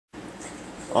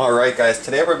Alright guys,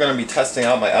 today we're going to be testing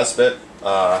out my Esbit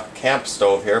camp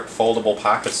stove here, foldable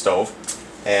pocket stove,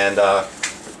 and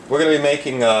we're going to be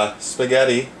making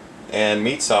spaghetti and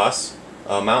meat sauce,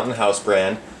 Mountain House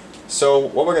brand. So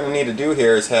what we're going to need to do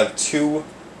here is have 2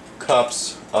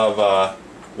 cups of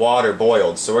water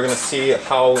boiled. So we're going to see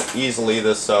how easily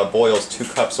this boils 2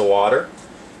 cups of water.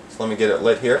 So let me get it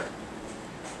lit here.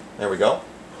 There we go.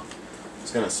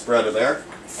 It's going to spread it there.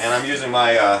 And I'm using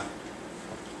my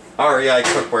REI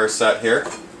cookware set here.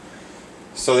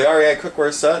 So the REI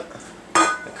cookware set,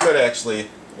 I could actually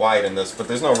widen this, but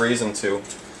there's no reason to,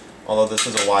 although this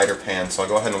is a wider pan, so I'll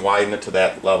go ahead and widen it to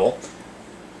that level.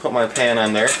 Put my pan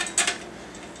on there,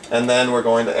 and then we're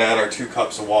going to add our 2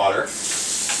 cups of water.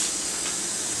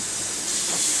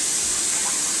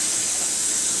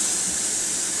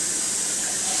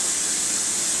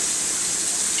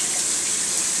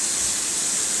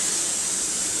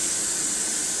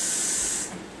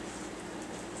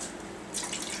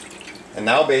 And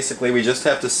now basically we just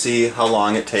have to see how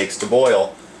long it takes to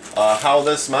boil. How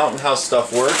this Mountain House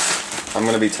stuff works, I'm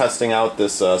going to be testing out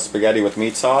this spaghetti with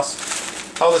meat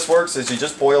sauce. How this works is you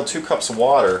just boil 2 cups of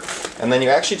water, and then you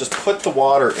actually just put the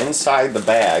water inside the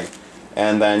bag,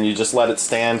 and then you just let it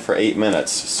stand for 8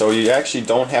 minutes. So you actually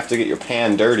don't have to get your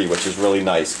pan dirty, which is really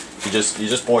nice. You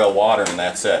just boil water and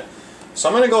that's it. So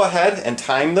I'm going to go ahead and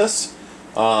time this,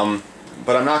 but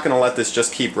I'm not going to let this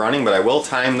just keep running, but I will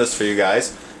time this for you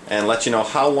guys and let you know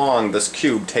how long this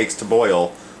cube takes to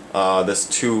boil this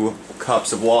 2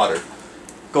 cups of water.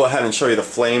 Go ahead and show you the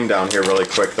flame down here really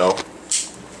quick though.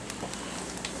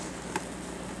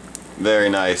 Very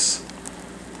nice.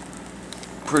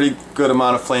 Pretty good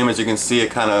amount of flame. As you can see,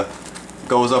 it kind of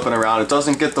goes up and around. It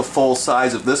doesn't get the full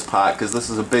size of this pot because this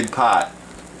is a big pot,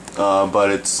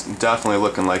 but it's definitely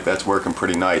looking like that's working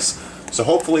pretty nice. So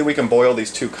hopefully we can boil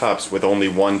these 2 cups with only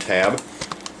 1 tab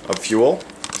of fuel.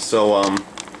 So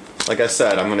like I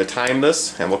said, I'm going to time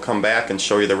this and we'll come back and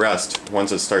show you the rest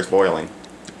once it starts boiling.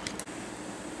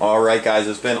 Alright guys,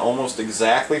 it's been almost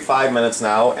exactly 5 minutes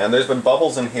now, and there's been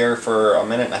bubbles in here for 1.5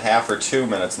 minutes or 2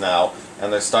 minutes now,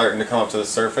 and they're starting to come up to the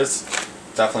surface.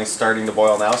 Definitely starting to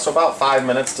boil now, so about 5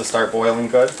 minutes to start boiling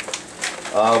good.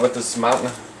 With this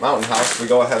Mountain House, we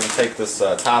go ahead and take this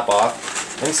top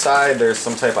off. Inside there's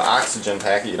some type of oxygen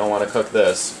packet, you don't want to cook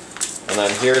this. And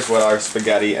then here's what our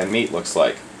spaghetti and meat looks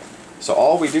like. So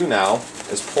all we do now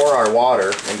is pour our water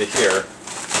into here,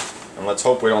 and let's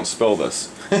hope we don't spill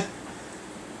this.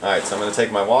 Alright, so I'm going to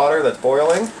take my water that's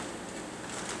boiling,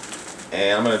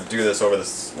 and I'm going to do this over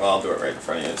this, well, I'll do it right in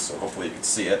front of you, so hopefully you can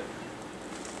see it.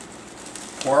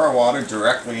 Pour our water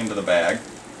directly into the bag.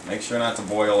 Make sure not to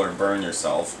boil or burn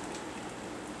yourself.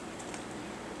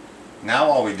 Now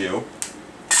all we do,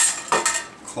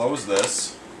 close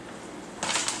this.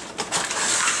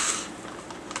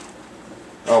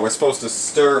 Oh, we're supposed to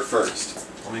stir first.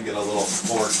 Let me get a little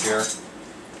fork here.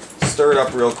 Stir it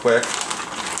up real quick.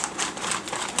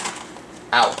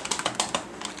 Ow!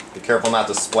 Be careful not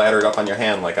to splatter it up on your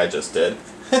hand like I just did.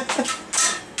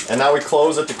 And now we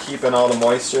close it to keep in all the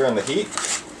moisture and the heat.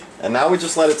 And now we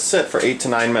just let it sit for 8 to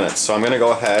 9 minutes. So I'm going to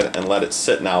go ahead and let it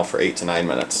sit now for 8 to 9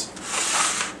 minutes.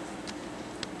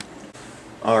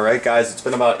 Alright guys, it's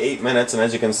been about 8 minutes, and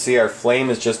as you can see our flame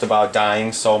is just about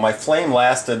dying. So my flame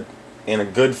lasted in a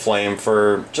good flame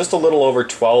for just a little over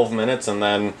 12 minutes, and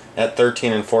then at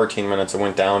 13 and 14 minutes it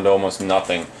went down to almost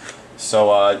nothing.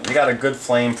 So you got a good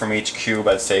flame from each cube,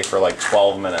 I'd say, for like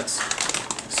 12 minutes.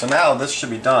 So now this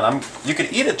should be done. You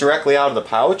could eat it directly out of the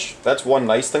pouch. That's one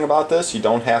nice thing about this. You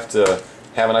don't have to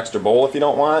have an extra bowl if you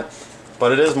don't want,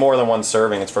 but it is more than 1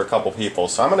 serving. It's for a couple people.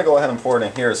 So I'm going to go ahead and pour it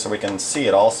in here so we can see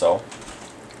it also.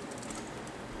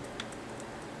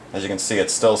 As you can see,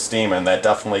 it's still steaming. That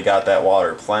definitely got that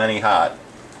water plenty hot.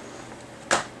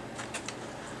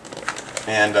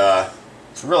 And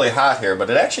it's really hot here, but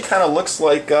it actually kind of looks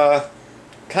like a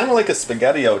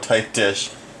spaghetti-o type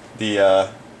dish.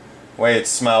 The way it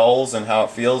smells and how it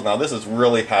feels. Now this is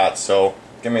really hot, so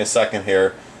give me a second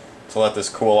here to let this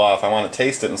cool off. I want to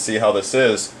taste it and see how this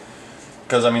is,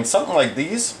 because I mean, something like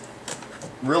these,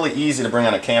 really easy to bring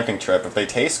on a camping trip. If they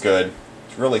taste good,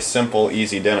 it's really simple,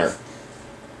 easy dinner.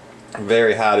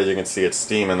 Very hot, as you can see. It's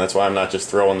steaming. That's why I'm not just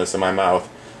throwing this in my mouth.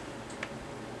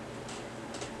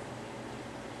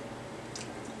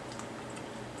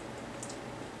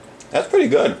 That's pretty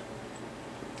good.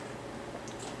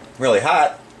 Really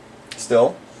hot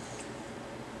still.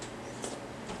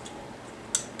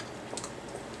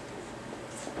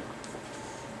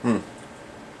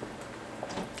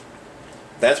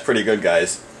 That's pretty good,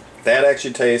 guys. That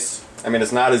actually tastes, I mean,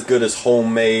 it's not as good as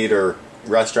homemade or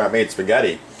restaurant made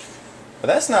spaghetti, but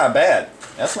that's not bad.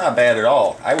 That's not bad at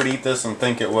all. I would eat this and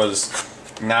think it was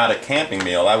not a camping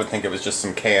meal. I would think it was just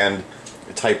some canned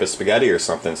type of spaghetti or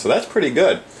something. So that's pretty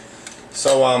good.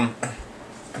 So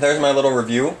there's my little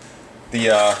review. The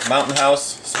Mountain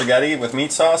House spaghetti with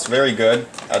meat sauce, very good.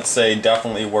 I'd say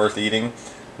definitely worth eating.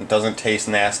 It doesn't taste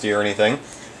nasty or anything.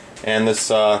 And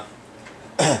this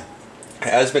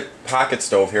Esbit pocket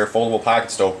stove here, foldable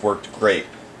pocket stove, worked great.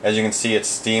 As you can see, it's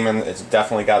steaming. It's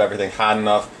definitely got everything hot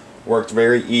enough. Worked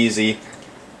very easy.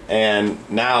 And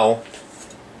now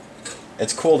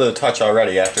it's cool to the touch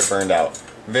already after it burned out.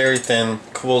 Very thin,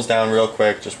 cools down real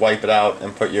quick. Just wipe it out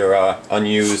and put your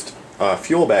unused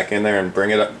fuel back in there and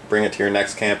bring it to your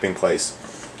next camping place.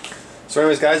 So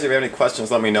anyways guys, if you have any questions,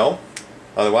 let me know.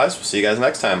 Otherwise, we'll see you guys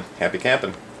next time. Happy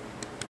camping.